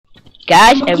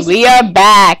guys, and we are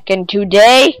back, and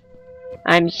today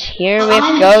I'm here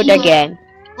with Gold again.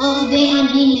 Well, today I'm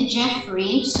being the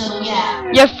Jeffrey, so yeah.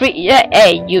 You're free. Yeah,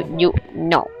 hey,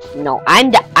 no,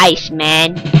 I'm the Ice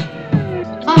Man.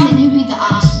 Fine, then you be the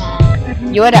Ice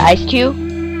Man. You're the Ice Cube?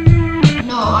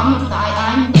 No, I'm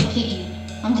the Piggy.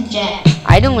 I'm the Jet.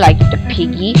 I don't like the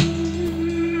Piggy.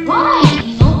 Why?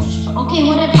 You know? Okay,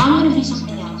 whatever. I'm gonna be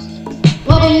something else.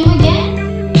 What are you again?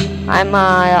 I'm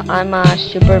a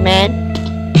Superman.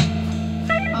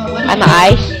 I'm a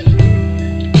Ice.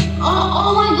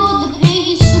 Oh my god, the pig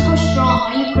is super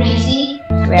strong. Are you crazy?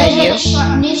 Where are you?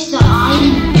 Sharpness to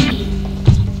iron.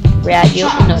 Where are you?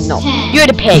 No. You're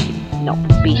the pig. No,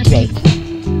 be straight.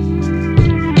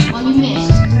 Well, you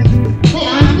missed. Wait,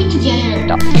 aren't we together?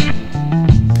 Stop.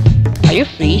 Are you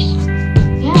freeze?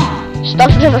 Yeah.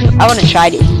 Stop. I wanna try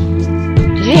this.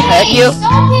 Does it hurt you?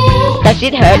 Stop it. Does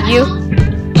it hurt you?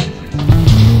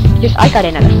 Yes, I got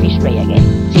another freeze ray again.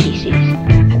 See.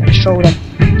 I'm gonna throw them.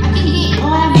 I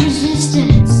have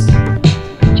resistance.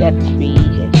 Jet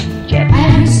freezes. Jet. I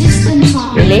have resistance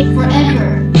on Really? me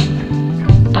forever.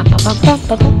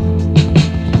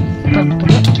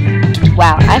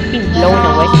 Wow, I've been blown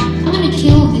away. I'm gonna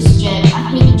kill this jet. I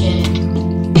hate jet.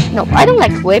 No, I don't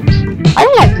like whips. I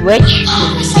don't like witch.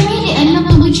 Yes, I made it.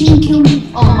 Another witch didn't kill me.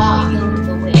 Oh wow, you killed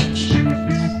the witch.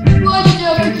 Why did you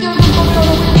have to kill the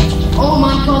witch? Oh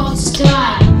my god, this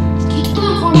guy. Keep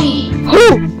doing for me. Who?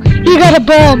 He got a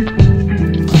bomb.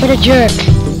 What a jerk.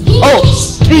 Oh,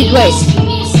 please wait.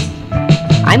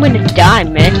 I'm gonna die,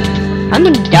 man. I'm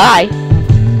gonna die.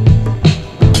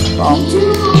 Oh. Me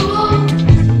too.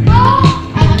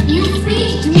 You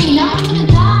freezed me. Now I'm gonna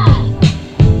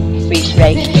die. Freeze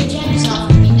ray. The jet's off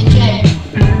me. The jet.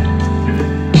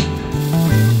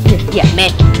 Yes, yeah,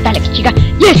 man. Alex, chica.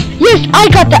 Yes, I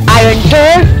got the iron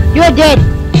door. You're dead.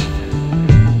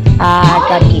 I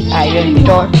got the iron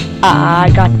door. I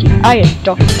got the iron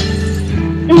door.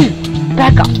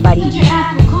 Back off, buddy. Put your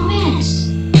apple comments.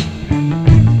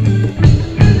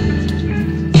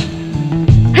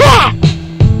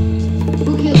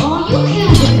 Okay, oh, you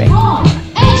killed it wrong.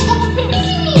 Hey, stop hitting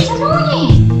me. It's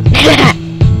annoying.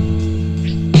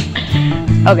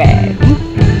 Okay.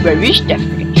 Where is the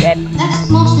freaking trap? That's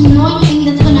the most annoying thing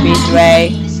that's gonna This happen way.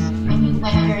 when you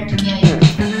went here together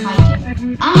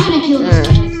fighting. I'm gonna kill this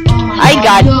guy. Oh my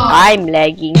god. No. I'm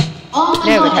lagging. Oh my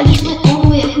Never god, touch I just went all the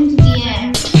way up into the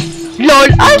air. LOL,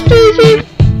 I'm freezing.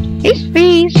 It's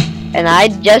freeze. And I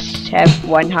just have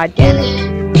one heart damage.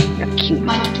 Not cute.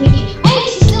 My piggy. Wait,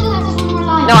 she still has one more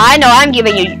life. No, I know, I'm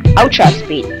giving you ultra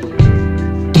speed.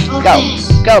 Oh, Go. thanks.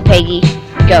 Go, Peggy.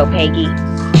 Go, Peggy. I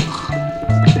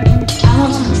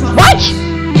want some trouble. What?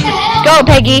 What the hell? Go,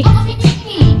 Peggy. Stop hitting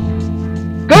me.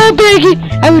 Go, Peggy.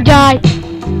 I will die.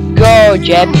 Go,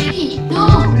 Jeb. No, piggy. No.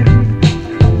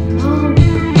 No.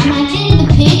 Am I getting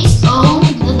the pigs? Oh,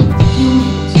 the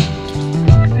humans.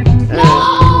 No!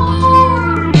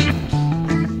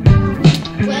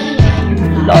 Well,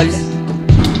 anyway. LOL.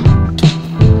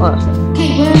 Oh. Okay,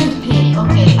 where's the pig?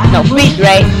 Okay, No, freeze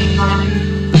ray.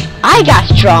 I got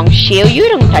strong shield. You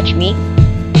don't touch me.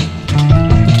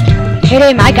 Hit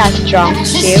him. I got strong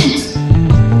shield.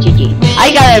 GG.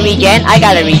 I gotta regen.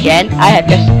 I have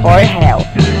just 4 health.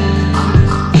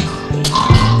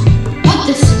 What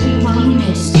the scream? Well, you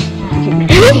missed. Okay,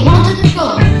 now let it go.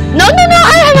 No,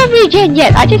 I haven't regen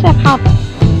yet. I just have half.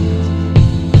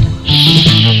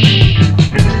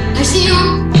 I see you.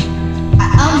 I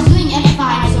was doing F5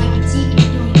 so I could see if you're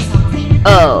doing something.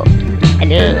 Oh,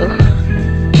 hello.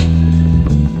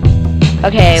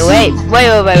 Okay, wait.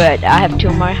 I have 2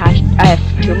 more hash. I have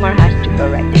 2 more hash to go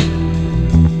right now.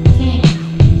 Okay.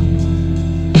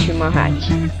 2 more hash.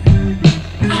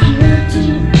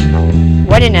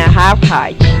 1.5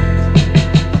 hash.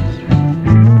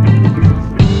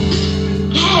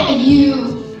 Hey, you.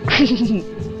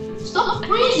 Stop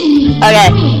freezing me. Okay.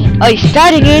 Oh,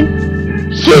 starting in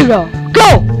 0. Go.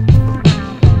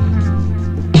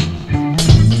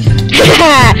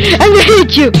 I'm gonna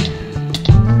hit you.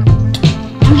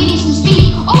 I'm getting some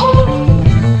speed. Oh!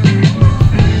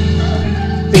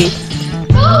 Freeze.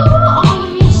 Oh,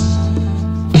 you missed.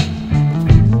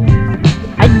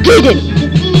 I didn't.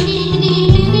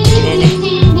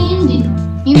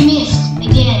 You missed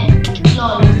again.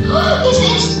 Lol. It's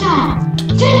instant.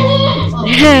 Oh,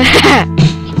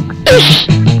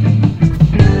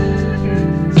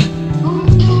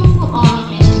 you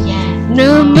missed again. No,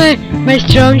 my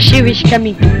strong shield is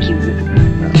coming to kill you.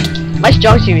 My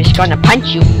strong shield is gonna punch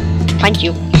you. I'm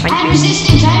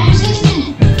resistant.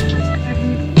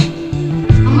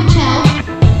 How much health?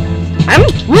 I'm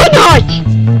 1 heart.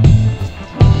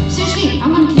 Seriously,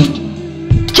 I'm gonna kill you.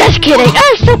 Just kidding.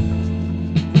 I'm so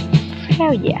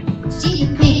Hell yeah. See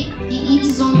the pig? He eats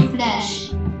his own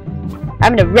flesh.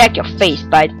 I'm gonna wreck your face,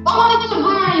 bud. Oh my god,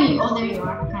 where are you? Oh, there you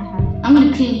are. I'm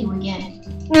gonna kill you again.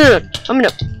 I'm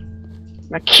gonna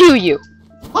kill you.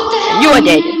 What the hell? You are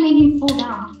dead. You made me fall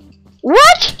down.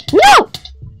 What? No!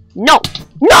 No!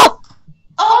 No!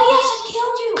 Oh yes, I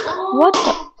killed you. Oh. What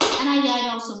the? And I died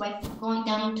also by going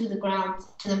down into the ground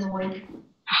to the void.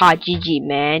 Ha, GG,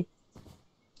 man.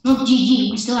 Not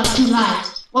GG. We still have 2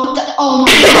 lives. What the? Oh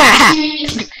my god!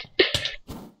 Serious?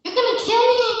 You're gonna kill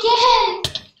me again.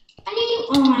 I need you.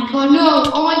 Oh my god, no!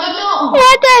 Oh my god, no!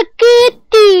 What a good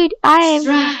dude!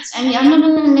 Strength. I mean, I'm not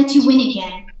gonna let you win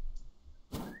again.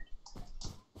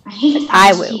 I hate.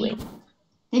 I will win.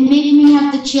 They made me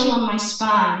have the chill on my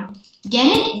spine. Get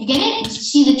it? You get it? You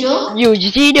see the joke? You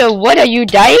see the what? Are you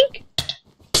dying?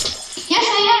 Yes,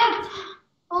 I am.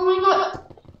 Oh my god.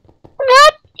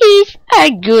 What is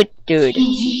a good dude?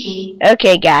 GG.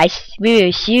 Okay, guys, we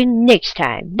will see you next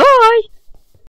time. Bye.